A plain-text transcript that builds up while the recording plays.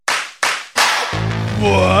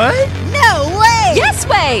What? No way! Yes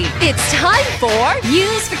way! It's time for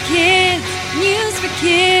News for Kids! News for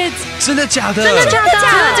Kids! 真的假的？真的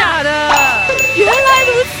假的？原来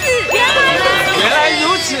如此！原来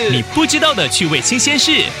如此！你不知道的趣味新鲜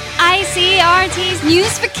事。ICRT's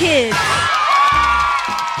News for Kids.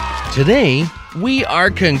 Today, we are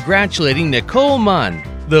congratulating Nicole Mann,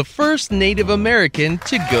 the first Native American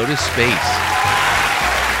to go to space.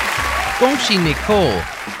 恭喜 Nicole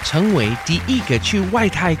成为第一个去外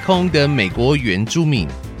太空的美国原住民。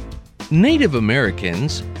Native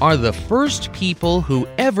Americans are the first people who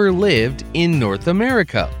ever lived in North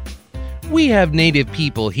America. We have native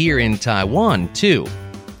people here in Taiwan, too.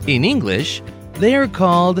 In English, they are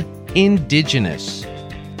called indigenous.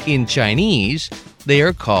 In Chinese, they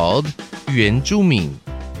are called 原住民.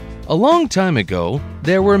 A long time ago,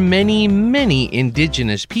 there were many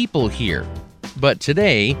indigenous people here. But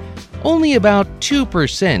today, only about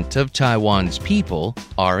 2% of Taiwan's people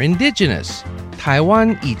are indigenous. 台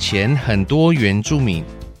湾以前很多原住民，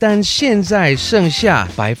但现在剩下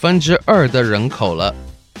2%的人口了。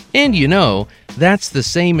And you know, that's the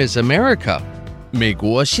same as America. 美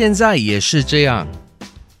国现在也是这样。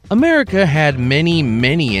America had many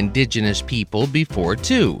indigenous people before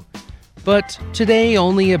too. But today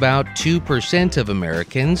only about 2% of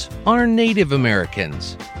Americans are Native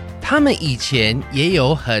Americans. 他们以前也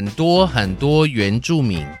有很多原住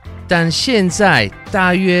民，但现在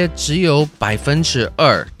大约只有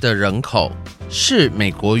2%的人口是美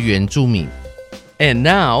国原住民。And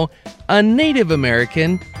now, a Native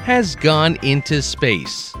American has gone into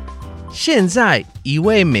space. 现在一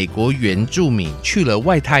位美国原住民去了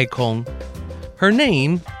外太空。Her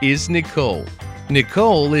name is Nicole.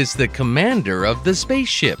 Nicole is the commander of the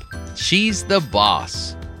spaceship. She's the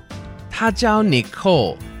boss. 她叫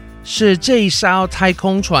Nicole, 是这一艘太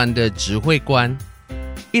空船的指挥官。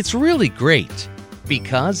It's really great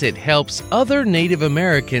because it helps other Native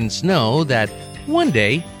Americans know that one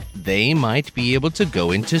day they might be able to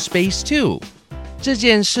go into space too. 这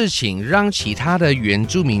件事情让其他的原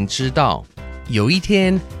住民知道，有一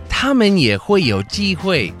天他们也会有机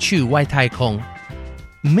会去外太空。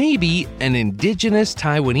Maybe an indigenous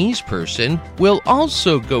Taiwanese person will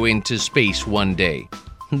also go into space one day.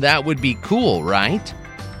 That would be cool, right?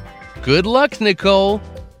 Good luck, Nicole,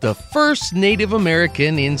 the first Native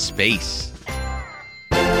American in space.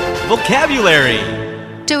 Vocabulary.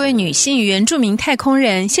 这位女性原住民太空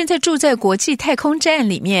人现在住在国际太空站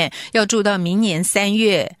里面，要住到明年3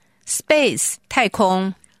月。Space 太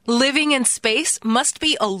空 Living in space must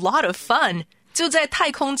be a lot of fun. 住在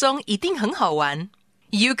太空中一定很好玩。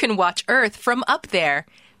You can watch Earth from up there.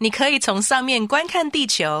 你可以从上面观看地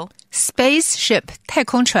球。Spaceship 太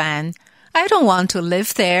空船 I don't want to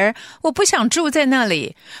live there. 我不想住在那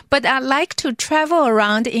里。But I'd like to travel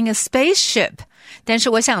around in a spaceship. 但是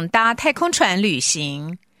我想搭太空船旅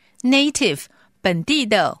行。Native 本地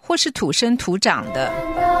的或是土生土长的。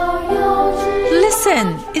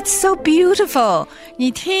Listen, it's so beautiful.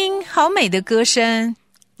 你听，好美的歌声。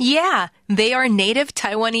Yeah, they are native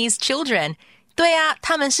Taiwanese children. 对啊，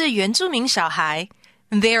他们是原住民小孩。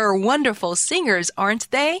They are wonderful singers, aren't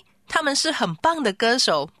they? 他们是很棒的歌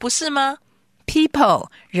手，不是吗？ People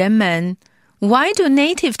人们 Why do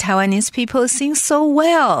native Taiwanese people sing so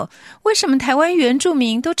well? 为什么台湾原住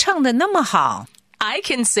民都唱得那么好？ I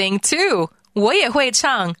can sing too. 我也会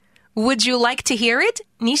唱。Would you like to hear it?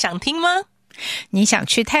 你想听吗？你想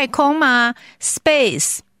去太空吗？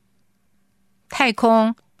 Space 太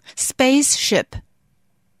空 Spaceship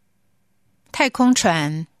太空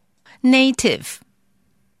船 Native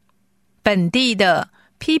本地的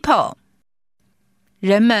People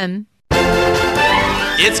人们。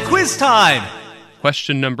 It's quiz time!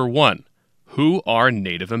 Question number 1. Who are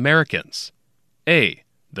Native Americans? A.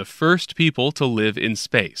 The first people to live in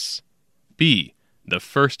space. B. The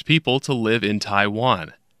first people to live in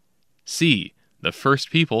Taiwan. C. The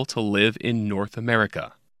first people to live in North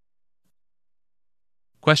America.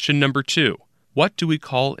 Question number 2. What do we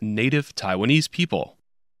call native Taiwanese people?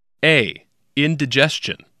 A.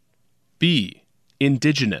 Indigestion. B.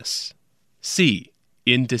 Indigenous. C.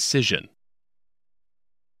 Indecision.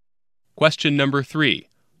 Question number 3.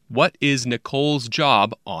 What is Nicole's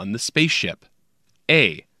job on the spaceship?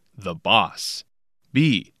 A. The boss.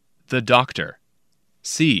 B. The doctor.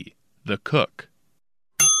 C. The cook.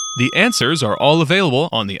 The answers are all available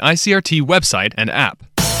on the ICRT website and app.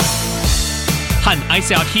 和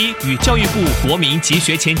ICRT 与教育部国民及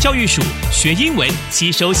学前教育署学英文，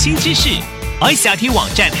吸收新知识。ICRT 网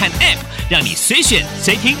站和 App 让你随选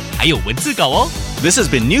随听，还有文字稿哦。This has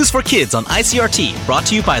been News for Kids on ICRT, brought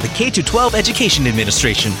to you by the K-12 Education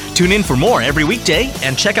Administration. Tune in for more every weekday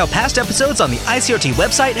and check out past episodes on the ICRT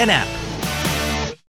website and app.